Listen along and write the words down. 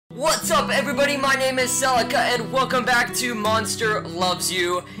What's up, everybody? My name is Celica, and welcome back to Monster Loves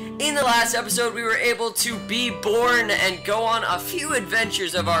You. In the last episode, we were able to be born and go on a few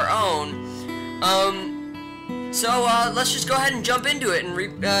adventures of our own. So let's just go ahead and jump into it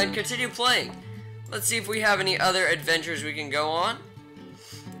and continue playing. Let's see if we have any other adventures we can go on.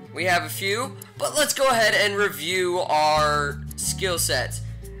 We have a few, but let's go ahead and review our skill sets.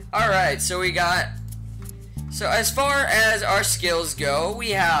 Alright, so as far as our skills go, we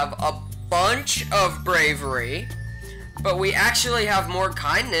have a bunch of bravery, but we actually have more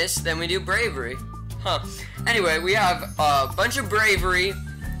kindness than we do bravery. Anyway, we have a bunch of bravery,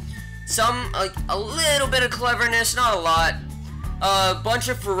 some, like, a little bit of cleverness, not a lot, a bunch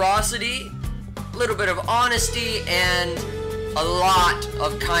of ferocity, a little bit of honesty, and a lot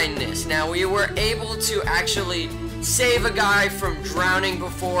of kindness. Now, we were able to actually save a guy from drowning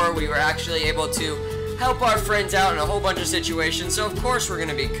before. We were actually able to help our friends out in a whole bunch of situations, so of course we're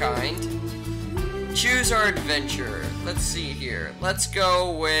gonna be kind. Choose our adventure. Let's see here. Let's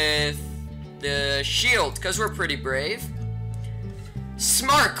go with the shield, because we're pretty brave.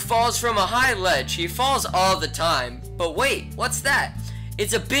 Smark falls from a high ledge. He falls all the time. But wait, what's that?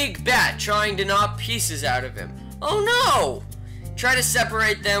 It's a big bat trying to knock pieces out of him. Oh no! Try to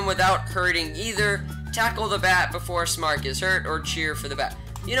separate them without hurting either. Tackle the bat before Smark is hurt, or cheer for the bat.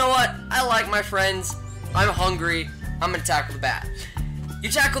 You know what? I like my friends. I'm hungry. I'm gonna tackle the bat. You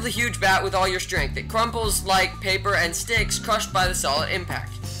tackle the huge bat with all your strength. It crumbles like paper and sticks crushed by the solid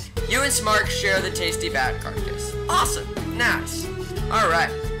impact. You and Smark share the tasty bat carcass. Awesome. Nice. Alright.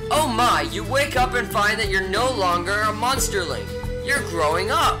 Oh my, you wake up and find that you're no longer a monsterling. You're growing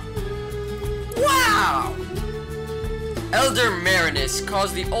up. Wow! Elder Marinus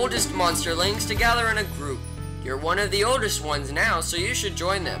calls the oldest monsterlings to gather in a group. You're one of the oldest ones now, so you should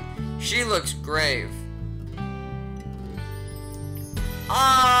join them. She looks grave.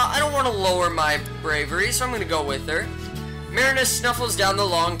 I don't want to lower my bravery, so I'm going to go with her. Marinus snuffles down the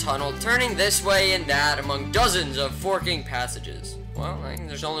long tunnel, turning this way and that among dozens of forking passages. Well, I think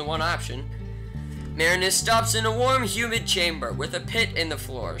there's only one option. Marinus stops in a warm, humid chamber with a pit in the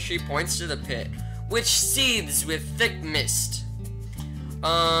floor. She points to the pit, which seethes with thick mist.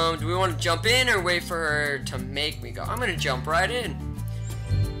 Do we want to jump in or wait for her to make me go? I'm going to jump right in.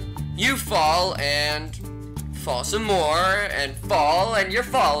 You fall and fall some more, and fall, and you're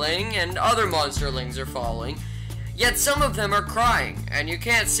falling, and other monsterlings are falling. Yet some of them are crying, and you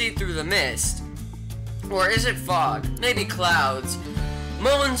can't see through the mist. Or is it fog? Maybe clouds.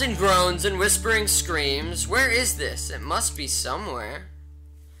 Moans and groans and whispering screams. Where is this? It must be somewhere.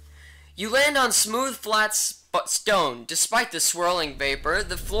 You land on smooth, flat stone. Despite the swirling vapor,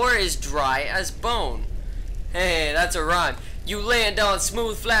 the floor is dry as bone. Hey, that's a rhyme. You land on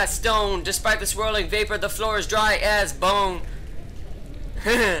smooth, flat stone. Despite the swirling vapor, the floor is dry as bone.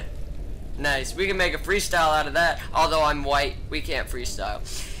 Nice. We can make a freestyle out of that. Although I'm white, we can't freestyle.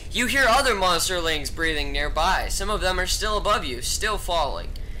 You hear other monsterlings breathing nearby. Some of them are still above you, still falling.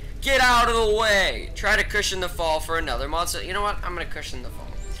 Get out of the way. Try to cushion the fall for another monster. You know what? I'm going to cushion the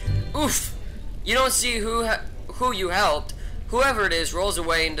fall. Oof. You don't see who you helped. Whoever it is rolls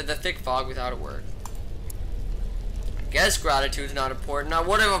away into the thick fog without a word. Guess gratitude's not important. I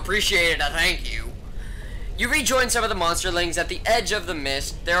would have appreciated a thank you. You rejoin some of the monsterlings at the edge of the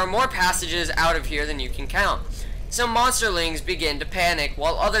mist. There are more passages out of here than you can count. Some monsterlings begin to panic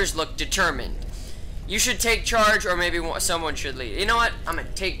while others look determined. You should take charge, or maybe someone should lead. You know what? I'm gonna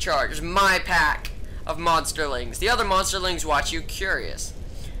take charge. It's my pack of monsterlings. The other monsterlings watch you curious.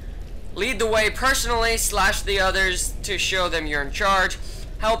 Lead the way personally, slash the others to show them you're in charge.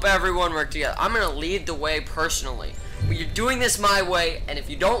 Help everyone work together. I'm gonna lead the way personally. You're doing this my way, and if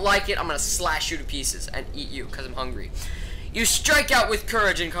you don't like it, I'm gonna slash you to pieces and eat you, because I'm hungry. You strike out with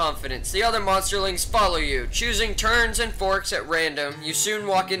courage and confidence. The other monsterlings follow you, choosing turns and forks at random. You soon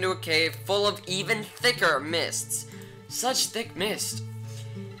walk into a cave full of even thicker mists. Such thick mist.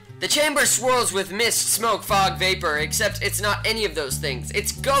 The chamber swirls with mist, smoke, fog, vapor, except it's not any of those things.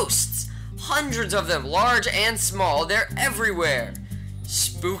 It's ghosts. Hundreds of them, large and small. They're everywhere.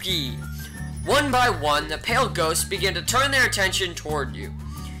 Spooky. One by one, the pale ghosts begin to turn their attention toward you.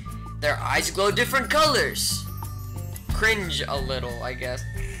 Their eyes glow different colors. Cringe a little, I guess.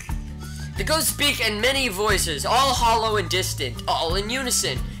 The ghosts speak in many voices, all hollow and distant, all in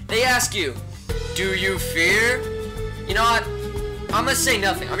unison. They ask you, do you fear? You know what? I'm gonna say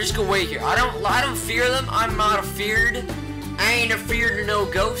nothing. I'm just gonna wait here. I don't fear them. I'm not afeared. I ain't afeared of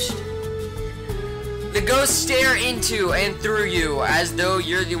no ghost. The ghosts stare into and through you as though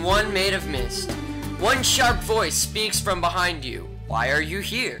you're the one made of mist. One sharp voice speaks from behind you. Why are you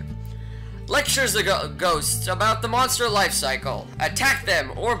here? Lectures the ghosts about the monster life cycle. Attack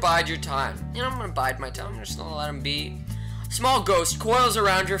them or bide your time. You know, I'm gonna bide my time. I'm just gonna let them be. Small ghost coils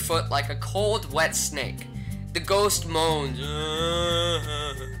around your foot like a cold, wet snake. The ghost moans.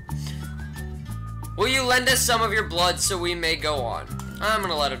 Will you lend us some of your blood so we may go on? I'm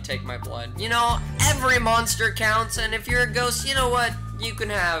gonna let him take my blood. You know, every monster counts, and if you're a ghost, you know what? You can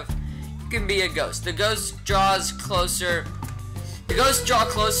be a ghost. The ghosts draw closer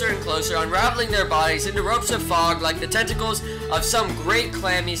and closer, unraveling their bodies into ropes of fog like the tentacles of some great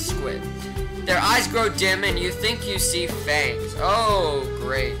clammy squid. Their eyes grow dim and you think you see fangs. Oh,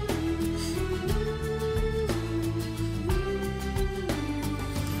 great.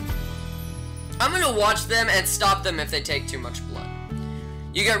 I'm gonna watch them and stop them if they take too much blood.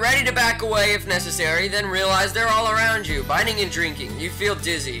 You get ready to back away if necessary, then realize they're all around you, biting and drinking. You feel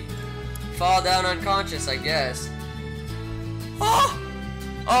dizzy. Fall down unconscious, I guess.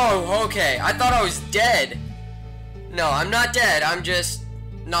 Oh, okay. I thought I was dead. No, I'm not dead. I'm just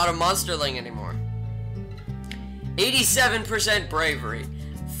not a monsterling anymore. 87% bravery,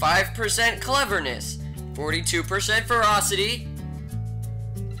 5% cleverness, 42% ferocity,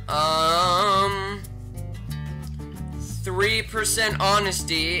 3%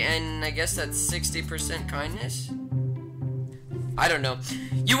 honesty, and I guess that's 60% kindness? I don't know.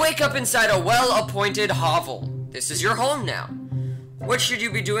 You wake up inside a well-appointed hovel. This is your home now. What should you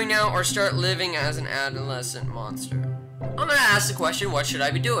be doing now or start living as an adolescent monster? I'm gonna ask the question, what should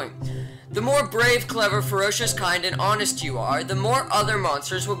I be doing? The more brave, clever, ferocious, kind, and honest you are, the more other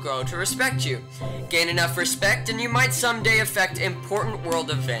monsters will grow to respect you. Gain enough respect and you might someday affect important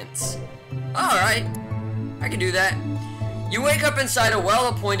world events. Alright, I can do that. You wake up inside a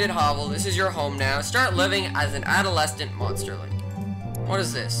well-appointed hovel. This is your home now. Start living as an adolescent monsterling. What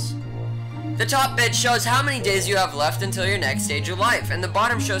is this? The top bit shows how many days you have left until your next stage of life, and the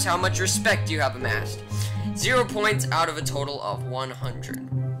bottom shows how much respect you have amassed. 0 points out of a total of 100.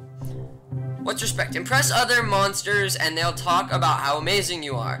 What's respect? Impress other monsters and they'll talk about how amazing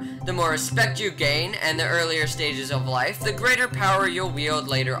you are. The more respect you gain and the earlier stages of life, the greater power you'll wield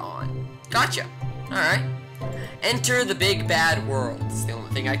later on. Gotcha. Alright. Enter the big bad world. It's the only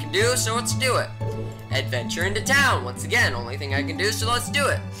thing I can do, so let's do it. Adventure into town. Once again, only thing I can do, so let's do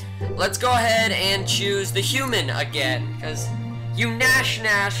it. Let's go ahead and choose the human again, because you Nash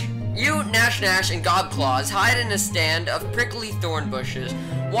Nash and Gobclaws hide in a stand of prickly thorn bushes,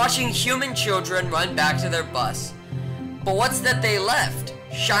 watching human children run back to their bus. But what's that they left?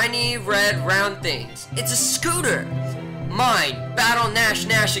 Shiny, red, round things. It's a scooter! Mine! Battle Nash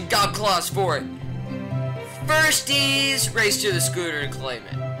and Gobclaws for it! Firsties! Race to the scooter to claim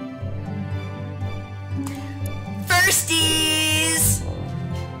it. Firsties!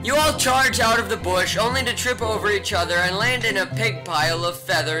 You all charge out of the bush, only to trip over each other and land in a pig pile of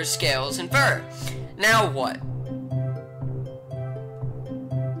feathers, scales, and fur. Now what?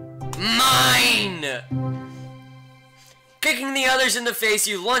 Mine! Kicking the others in the face,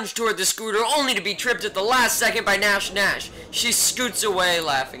 you lunge toward the scooter, only to be tripped at the last second by Nash. She scoots away,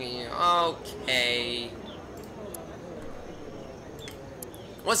 laughing at you. Okay.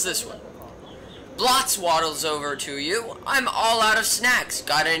 What's this one? Blots waddles over to you. I'm all out of snacks.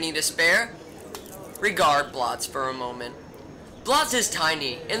 Got any to spare? Regard Blots for a moment. Blots is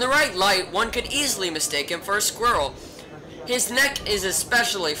tiny. In the right light, one could easily mistake him for a squirrel. His neck is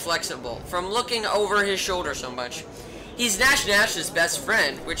especially flexible from looking over his shoulder so much. He's Nash's best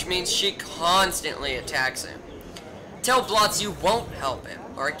friend, which means she constantly attacks him. Tell Blots you won't help him.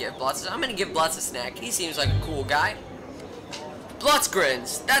 Or give Blots... I'm gonna give Blots a snack. He seems like a cool guy. Blots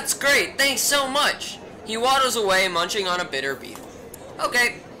grins. That's great. Thanks so much. He waddles away, munching on a bitter beetle.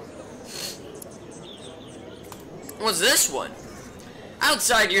 Okay. What's this one?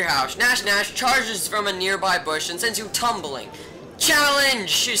 Outside your house, Nash charges from a nearby bush and sends you tumbling. Challenge!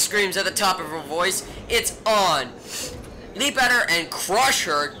 She screams at the top of her voice. It's on. Leap at her and crush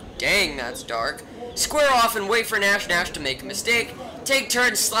her. Dang, that's dark. Square off and wait for Nash to make a mistake. Take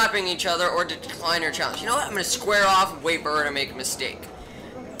turns slapping each other or to decline her challenge. You know what? I'm going to square off and wait for her to make a mistake.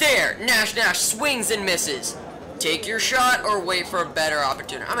 There! Nash swings and misses. Take your shot or wait for a better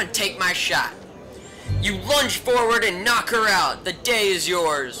opportunity. I'm going to take my shot. You lunge forward and knock her out. The day is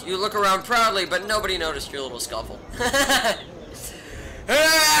yours. You look around proudly, but nobody noticed your little scuffle.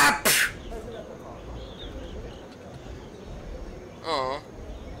 Aw.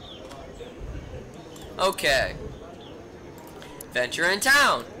 Okay. Venture in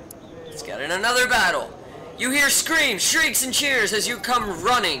town. Let's get in another battle. You hear screams, shrieks, and cheers as you come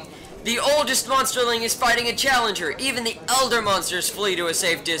running. The oldest monsterling is fighting a challenger. Even the elder monsters flee to a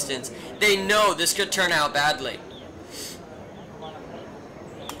safe distance. They know this could turn out badly.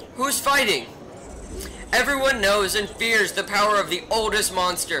 Who's fighting? Everyone knows and fears the power of the oldest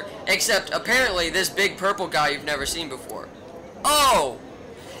monster, except apparently this big purple guy you've never seen before. Oh!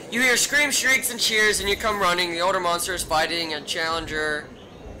 You hear screams, shrieks, and cheers, and you come running. The older monster is fighting a challenger.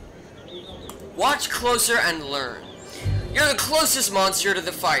 Watch closer and learn. You're the closest monster to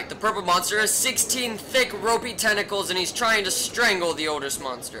the fight. The purple monster has 16 thick, ropey tentacles, and he's trying to strangle the oldest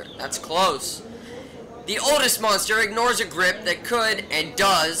monster. That's close. The oldest monster ignores a grip that could, and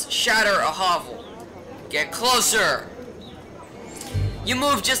does, shatter a hovel. Get closer! You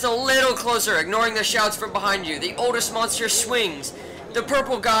move just a little closer, ignoring the shouts from behind you. The oldest monster swings the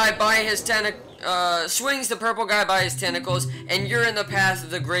purple guy by his tentacles, and you're in the path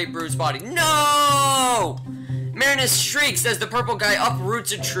of the great bruised body. No! Marinus shrieks as the purple guy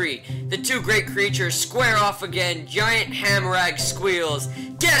uproots a tree. The two great creatures square off again. Giant Hamrag squeals.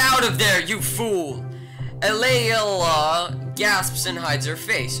 Get out of there, you fool! Alayla gasps and hides her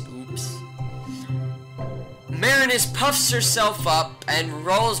face. Oops. Marinus puffs herself up and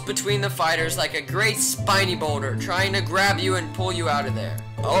rolls between the fighters like a great spiny boulder, trying to grab you and pull you out of there.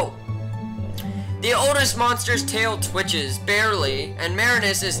 Oh. The oldest monster's tail twitches, barely, and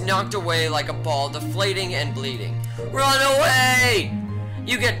Marinus is knocked away like a ball, deflating and bleeding. Run away!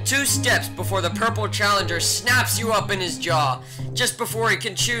 You get 2 steps before the purple challenger snaps you up in his jaw. Just before he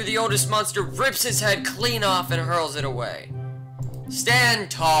can chew, the oldest monster rips his head clean off and hurls it away. Stand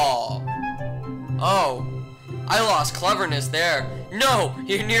tall. Oh, I lost cleverness there. No,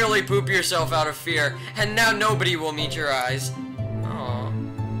 you nearly poop yourself out of fear, and now nobody will meet your eyes.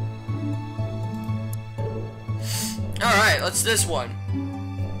 Alright, let's this one.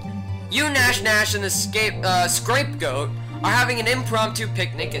 You, Nash Nash, and the Scapegoat are having an impromptu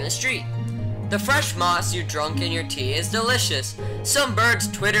picnic in the street. The fresh moss you drunk in your tea is delicious. Some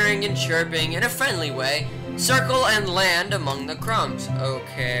birds twittering and chirping in a friendly way circle and land among the crumbs.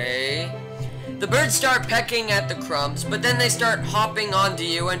 Okay. The birds start pecking at the crumbs, but then they start hopping onto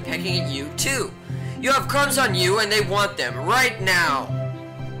you and pecking at you too. You have crumbs on you and they want them right now.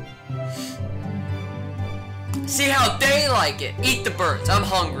 See how they like it. Eat the birds. I'm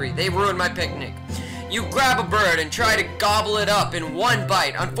hungry. They ruined my picnic. You grab a bird and try to gobble it up in one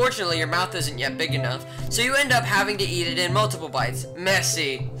bite. Unfortunately, your mouth isn't yet big enough, so you end up having to eat it in multiple bites.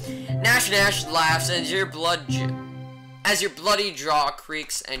 Messy. Nash Nash laughs as your bloody jaw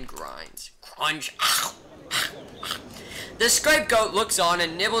creaks and grinds. Crunch. The Scapegoat looks on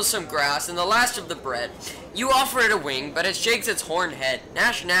and nibbles some grass and the last of the bread. You offer it a wing, but it shakes its horned head.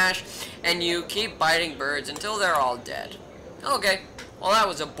 Nash Nash, and you keep biting birds until they're all dead. Okay, well that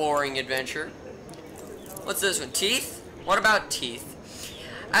was a boring adventure. What's this one? Teeth? What about teeth?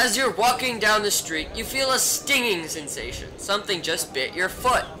 As you're walking down the street, you feel a stinging sensation. Something just bit your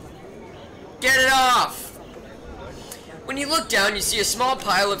foot. Get it off! When you look down, you see a small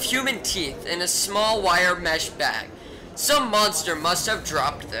pile of human teeth in a small wire mesh bag. Some monster must have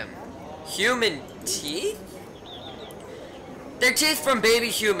dropped them. Human teeth? They're teeth from baby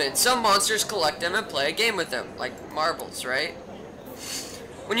humans. Some monsters collect them and play a game with them, like marbles, right?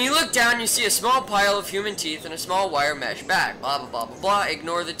 When you look down, you see a small pile of human teeth in a small wire mesh bag. Blah, blah, blah, blah, blah.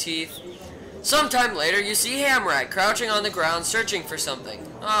 Ignore the teeth. Sometime later, you see Hamrag crouching on the ground searching for something.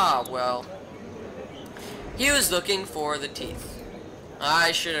 Ah, well. He was looking for the teeth.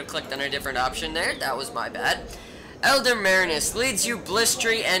 I should have clicked on a different option there. That was my bad. Elder Marinus leads you,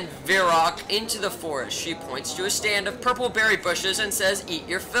 Blistry and Virok, into the forest. She points to a stand of purple berry bushes and says, "Eat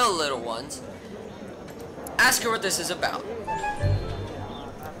your fill, little ones." Ask her what this is about.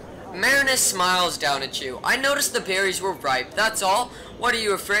 Marinus smiles down at you. "I noticed the berries were ripe, that's all. What are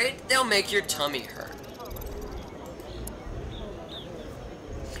you afraid? They'll make your tummy hurt."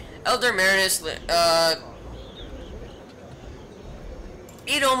 Elder Marinus,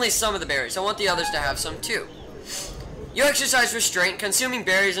 eat only some of the berries. I want the others to have some too. You exercise restraint, consuming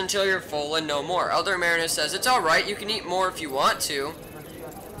berries until you're full and no more. Elder Marinus says, "It's alright, you can eat more if you want to."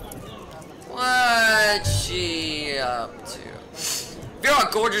 What's she up to?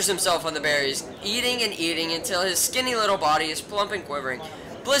 Virok gorges himself on the berries, eating and eating until his skinny little body is plump and quivering.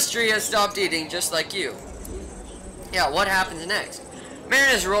 Blistry has stopped eating just like you. Yeah, what happens next?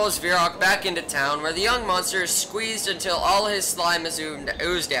 Marinus rolls Virok back into town, where the young monster is squeezed until all his slime is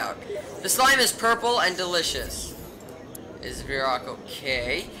oozed out. The slime is purple and delicious. Is Virok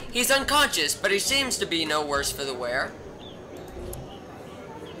okay? He's unconscious, but he seems to be no worse for the wear.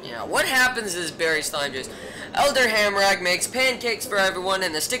 Yeah, what happens is berry slime juice. Elder Hamrag makes pancakes for everyone,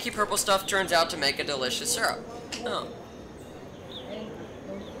 and the sticky purple stuff turns out to make a delicious syrup. Oh.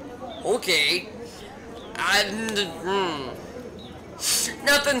 Okay.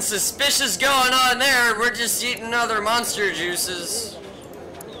 Nothing suspicious going on there. We're just eating other monster juices.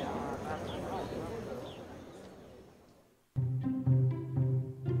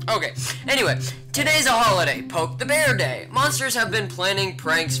 Okay, anyway, today's a holiday, Poke the Bear Day. Monsters have been planning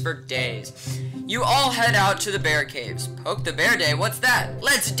pranks for days. You all head out to the bear caves. Poke the Bear Day, what's that?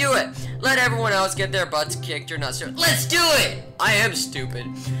 Let's do it! Let everyone else get their butts kicked or not. Let's do it! I am stupid.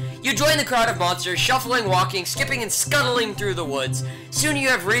 You join the crowd of monsters, shuffling, walking, skipping, and scuttling through the woods. Soon you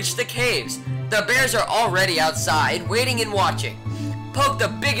have reached the caves. The bears are already outside, waiting and watching. Poke the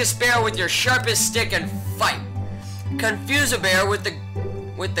biggest bear with your sharpest stick and fight. Confuse a bear with the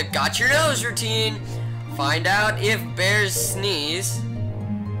got your nose routine. Find out if bears sneeze.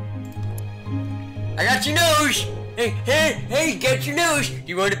 I got your nose. Hey, got your nose. Do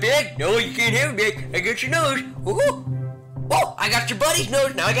you want it back? No, you can't have it back. I got your nose. Woohoo! Oh, I got your buddy's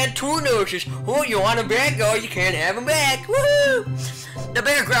nose. Now I got 2 noses. Oh, you want him back? Oh, you can't have him back. Woohoo! The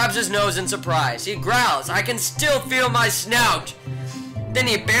bear grabs his nose in surprise. He growls. I can still feel my snout. Then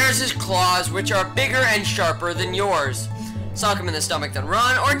he bares his claws, which are bigger and sharper than yours. Sock him in the stomach, then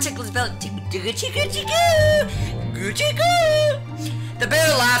run, or tickle his belly. The bear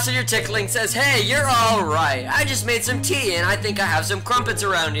laughs at your tickling, says, hey, you're alright. I just made some tea, and I think I have some crumpets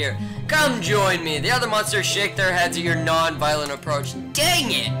around here. Come join me. The other monsters shake their heads at your non-violent approach. Dang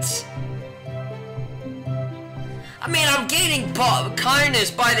it! I mean, I'm gaining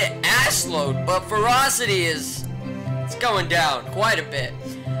kindness by the ass load, but ferocity is... it's going down quite a bit.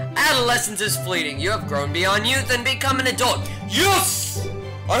 Adolescence is fleeting. You have grown beyond youth and become an adult. Yes!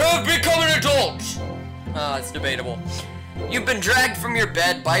 I have become an adult! It's debatable. You've been dragged from your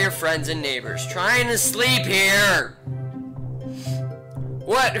bed by your friends and neighbors, trying to sleep here.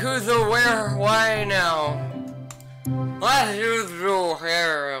 What, who, the, where, why now? What, who, the,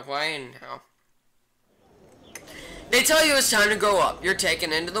 where, why now? They tell you it's time to grow up. You're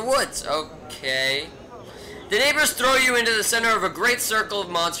taken into the woods. Okay. The neighbors throw you into the center of a great circle of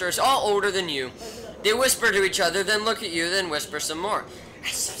monsters, all older than you. They whisper to each other, then look at you, then whisper some more.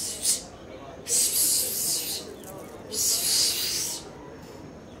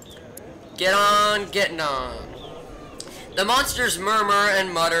 Get on, getting on. The monsters murmur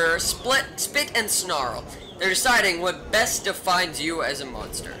and mutter, spit and snarl. They're deciding what best defines you as a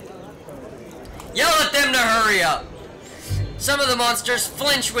monster. Yell at them to hurry up. Some of the monsters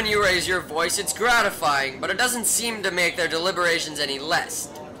flinch when you raise your voice. It's gratifying, but it doesn't seem to make their deliberations any less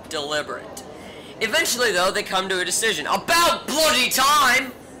deliberate. Eventually, though, they come to a decision. About bloody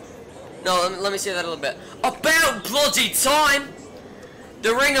time! No, let me say that a little bit. About bloody time!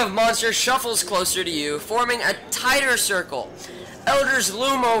 The ring of monsters shuffles closer to you, forming a tighter circle. Elders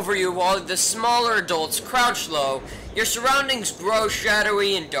loom over you while the smaller adults crouch low. Your surroundings grow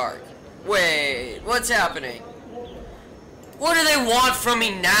shadowy and dark. Wait, what's happening? What do they want from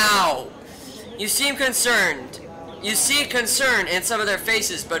me now? You seem concerned. You see concern in some of their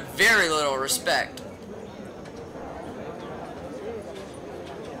faces, but very little respect.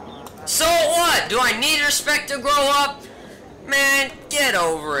 So what? Do I need respect to grow up? Man, get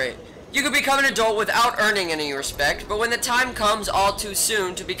over it. You could become an adult without earning any respect, but when the time comes all too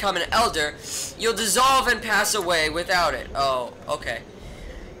soon to become an elder, you'll dissolve and pass away without it. Oh, okay.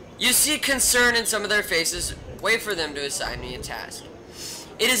 You see concern in some of their faces. Wait for them to assign me a task.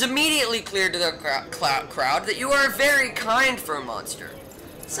 It is immediately clear to the crowd that you are very kind for a monster.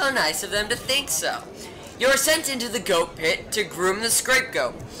 So nice of them to think so. You are sent into the goat pit to groom the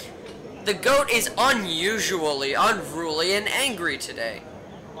scapegoat. The goat is unusually unruly and angry today.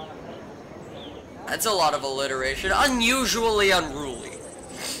 That's a lot of alliteration. Unusually unruly.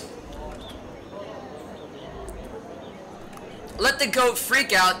 Let the goat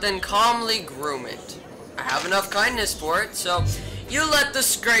freak out, then calmly groom it. I have enough kindness for it, so you let the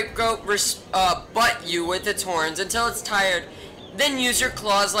scapegoat butt you with its horns until it's tired, then use your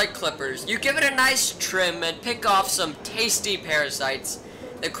claws like clippers. You give it a nice trim and pick off some tasty parasites.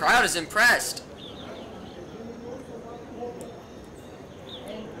 The crowd is impressed.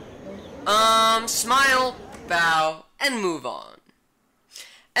 Smile, bow, and move on.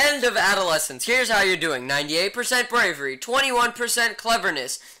 End of adolescence. Here's how you're doing. 98% bravery, 21%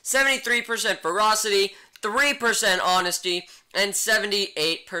 cleverness, 73% ferocity, 3% honesty, and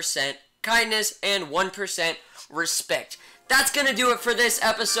 78% kindness, and 1% respect. That's gonna do it for this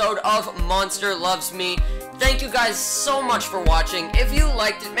episode of Monster Loves Me. Thank you guys so much for watching. If you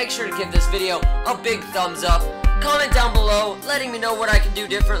liked it, make sure to give this video a big thumbs up. Comment down below, letting me know what I can do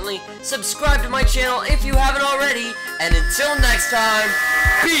differently. Subscribe to my channel if you haven't already. And until next time,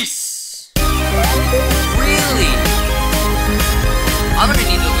 peace! Really? I'm gonna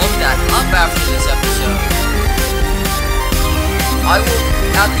need to look that up after this episode. I will,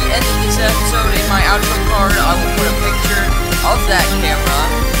 at the end of this episode, in my outro card, I will put a picture of that camera